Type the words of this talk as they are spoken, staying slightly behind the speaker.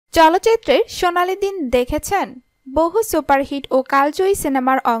চলচ্চিত্রের সোনালী দিন দেখেছেন? বহু সুপারহিট ও কালজয়ী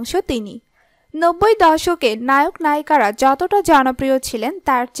সিনেমার অংশ তিনি। ৯০ দশকে নায়ক নায়িকারা যতটা জনপ্রিয় ছিলেন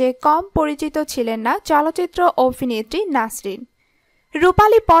তার চেয়ে কম পরিচিত ছিলেন না চলচ্চিত্র অভিনেত্রী নাসরিন।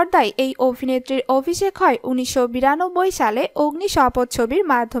 রূপালী পর্দায় এই অভিনেত্রীর অভিষেক হয় ১৯৯২ সালে অগ্নিশপথ ছবির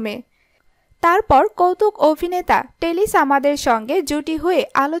মাধ্যমে। তারপর কৌতুক অভিনেতা টেলিসামাদের সঙ্গে জুটি হয়ে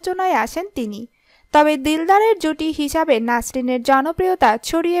আলোচনায় আসেন তিনি। তবে দিলদারের জুটি হিসাবে নাসরিনের জনপ্রিয়তা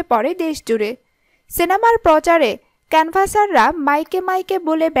ছড়িয়ে পড়ে দেশজুড়ে। সিনেমার প্রচারে ক্যানভাসাররা মাইকে মাইকে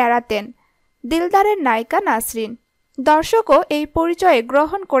বলে বেড়াতেন, দিলদারের নায়িকা নাসরিন। দর্শকও এই পরিচয়ে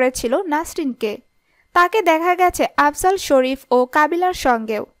গ্রহণ করেছিল নাসরিনকে। তাকে দেখা গেছে আফজাল শরীফ ও কাবিলার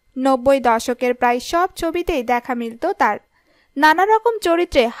সঙ্গেও। ৯০ দশকের প্রায় সব ছবিতেই দেখা মিলত তার। নানা রকম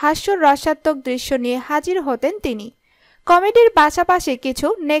চরিত্রে হাস্যরসাত্মক দৃশ্য নিয়ে হাজির হতেন তিনি। কমেডির পাশাপাশি কিছু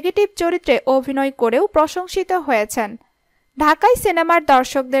নেগেটিভ চরিত্রে অভিনয় করেও প্রশংসিত হয়েছেন। ঢাকাই সিনেমার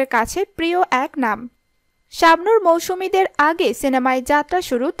দর্শকদের কাছে প্রিয় এক নাম। শাবনূর মৌসুমীদের আগে সিনেমায় যাত্রা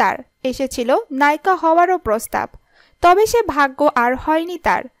শুরু তার। এসেছিল নায়িকা হওয়ারও প্রস্তাব, তবে সে ভাগ্য আর হয়নি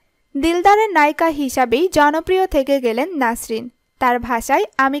তার। দিলদারের নায়িকা হিসাবেই জনপ্রিয় থেকে গেলেন নাসরিন। তার ভাষায়,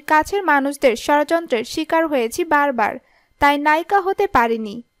 আমি কাছের মানুষদের ষড়যন্ত্রের শিকার হয়েছি বারবার, তাই নায়িকা হতে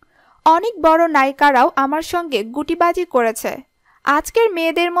পারিনি। অনেক বড় নায়িকারাও আমার সঙ্গে গুটিবাজি করেছে। আজকের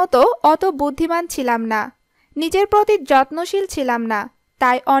মেয়েদের মতো অত বুদ্ধিমান ছিলাম না, নিজের প্রতি যত্নশীল ছিলাম না,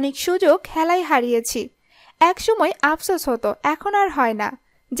 তাই অনেক সুযোগ খেলায় হারিয়েছি। একসময় আফসোস হতো, এখন আর হয় না।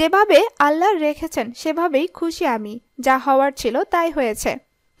 যেভাবে আল্লাহ রেখেছেন সেভাবেই খুশি আমি। যা হওয়ার ছিল তাই হয়েছে।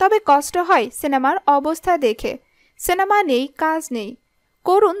 তবে কষ্ট হয় সিনেমার অবস্থা দেখে। সিনেমা নেই, কাজ নেই,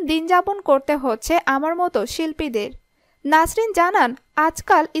 করুণ দিন যাপন করতে হচ্ছে আমার মতো শিল্পীদের। নাসরিন জানান,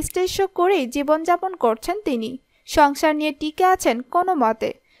 আজকাল স্টেজ শো করেই জীবনযাপন করছেন তিনি। সংসার নিয়ে টিকে আছেন কোনো মতে।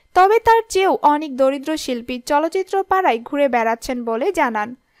 তবে তার চেয়েও অনেক দরিদ্র শিল্পী চলচ্চিত্র পাড়ায় ঘুরে বেড়াচ্ছেন বলে জানান।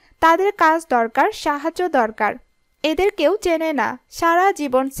 তাদের কাজ দরকার, সাহায্য দরকার। এদের কেউ চেনে না, সারা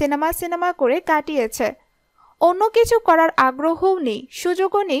জীবন সিনেমা করে কাটিয়েছে। অন্য কিছু করার আগ্রহও নেই,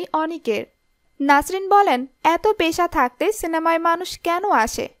 সুযোগও নেই অনেকের। নাসরিন বলেন, এত পেশা থাকতে সিনেমায় মানুষ কেন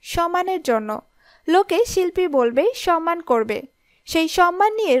আসে? সম্মানের জন্য। লোকে শিল্পী বলবে, সম্মান করবে। সেই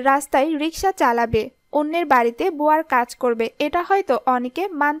সম্মান নিয়ে রাস্তায় রিক্সা চালাবে, অন্যের বাড়িতে বুয়ার কাজ করবে। এটা হয়তো অনেকে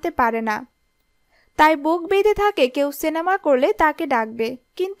মানতে পারে না, তাই বুক বেঁধে থাকে কেউ সিনেমা করলে তাকে ডাকবে।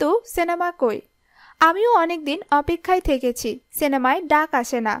 কিন্তু সিনেমা কই? আমিও অনেকদিন অপেক্ষায় থেকেছি, সিনেমায় ডাক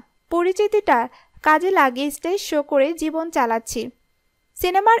আসে না। পরিচিতিটা কাজে লাগিয়ে স্টেজ শো করে জীবন চালাচ্ছি।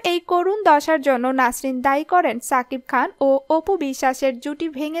 সিনেমার এই করুণ দশার জন্য নাসরিন দায়ী করেন সাকিব খান ও অপু বিশ্বাসের জুটি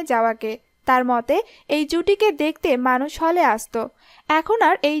ভেঙে যাওয়াকে। তার মতে, এই জুটিকে দেখতে মানুষ হলে আসত। এখন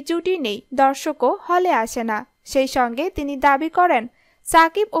আর এই জুটি নেই, দর্শকও হলে আসে না। সেই সঙ্গে তিনি দাবি করেন,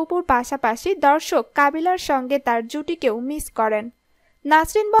 সাকিব অপুর পাশাপাশি দর্শক কাবিলার সঙ্গে তার জুটিকেও মিস করেন।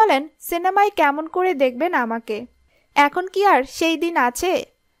 নাসরিন বলেন, সিনেমায় কেমন করে দেখবেন আমাকে? এখন কি আর সেই দিন আছে?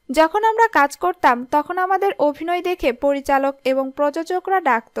 যখন আমরা কাজ করতাম তখন আমাদের অভিনয় দেখে পরিচালক এবং প্রযোজকরা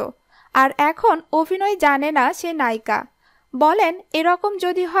ডাকত। আর এখন অভিনয় জানে না সে নায়িকা। বলেন, এরকম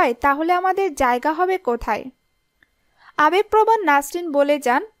যদি হয় তাহলে আমাদের জায়গা হবে কোথায়? আবেগপ্রবণ নাসরিন বলে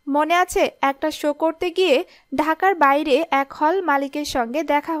যান, মনে আছে একটা শো করতে গিয়ে ঢাকার বাইরে এক হল মালিকের সঙ্গে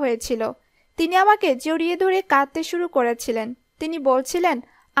দেখা হয়েছিল। তিনি আমাকে জড়িয়ে ধরে কাঁদতে শুরু করেছিলেন। তিনি বলছিলেন,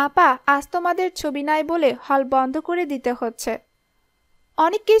 আপা, আজ তোমাদের ছবি নাই বলে হল বন্ধ করে দিতে হচ্ছে।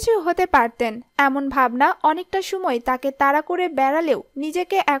 অনেক কিছু হতে পারতেন, এমন ভাবনা অনেকটা সময় তাকে তাড়া করে বেড়ালেও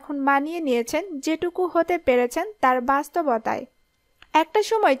নিজেকে এখন মানিয়ে নিয়েছেন যেটুকু হতে পেরেছেন তার বাস্তবতায়। একটা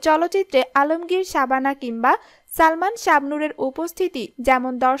সময় চলচ্চিত্রে আলমগীর, শাবানা কিংবা সালমান, শাবনূরের উপস্থিতি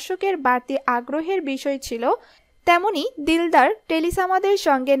যেমন দর্শকের বাড়তি আগ্রহের বিষয় ছিল, তেমনি দিলদার, টেলিসামাদের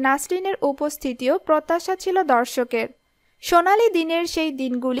সঙ্গে নাসরিনের উপস্থিতিও প্রত্যাশা ছিল দর্শকের। সোনালী দিনের সেই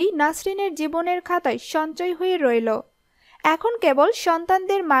দিনগুলি নাসরিনের জীবনের খাতায় সঞ্চয় হয়ে রইল। এখন কেবল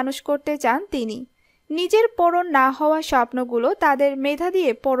সন্তানদের মানুষ করতে চান তিনি। নিজের পূরণ না হওয়া স্বপ্নগুলো তাদের মেধা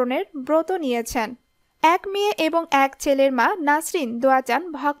দিয়ে পূরণের ব্রত নিয়েছেন। এক মেয়ে এবং এক ছেলের মা নাসরিন দোয়া চান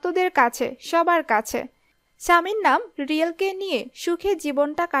ভক্তদের কাছে, সবার কাছে। স্বামীর নাম রিয়েলকে নিয়ে সুখে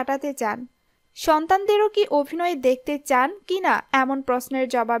জীবনটা কাটাতে চান। সন্তানদেরও কি অভিনয় দেখতে চান কিনা এমন প্রশ্নের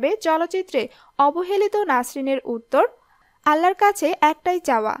জবাবে চলচ্চিত্রে অবহেলিত নাসরিনের উত্তর, আল্লাহর কাছে একটাই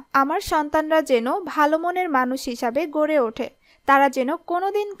চাওয়া, আমার সন্তানরা যেন ভালো মনের মানুষ হিসাবে গড়ে ওঠে, তারা যেন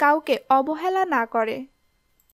কোনোদিন কাউকে অবহেলা না করে।